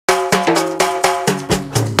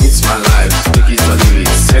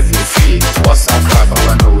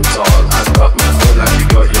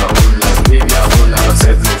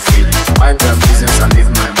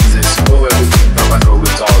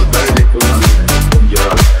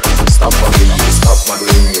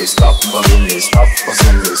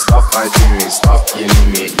fighting me, stop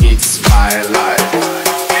killing me. It's my life.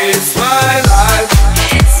 It's my life.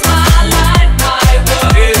 It's my life, my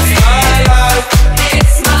world. It's my life.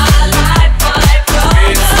 It's my life, my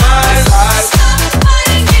brother. It's my life. Stop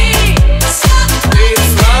fighting me. Stop fighting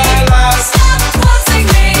It's me. my life. Stop forcing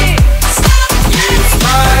me. Stop It's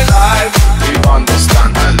my life. You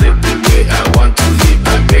understand, I live the way I want to live.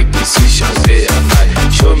 I make decisions day and night.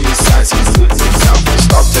 Show me signs and good examples.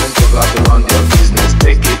 Stop telling people how to run their business.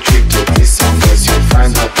 Take a trip to this somewhere. You'll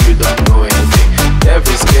find out you don't know anything.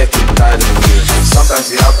 Devil's getting tired of you.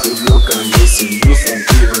 Sometimes you have to look and listen. You can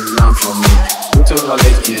even learn from me. Little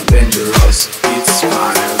knowledge is dangerous. It's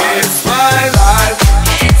my life. It's my life.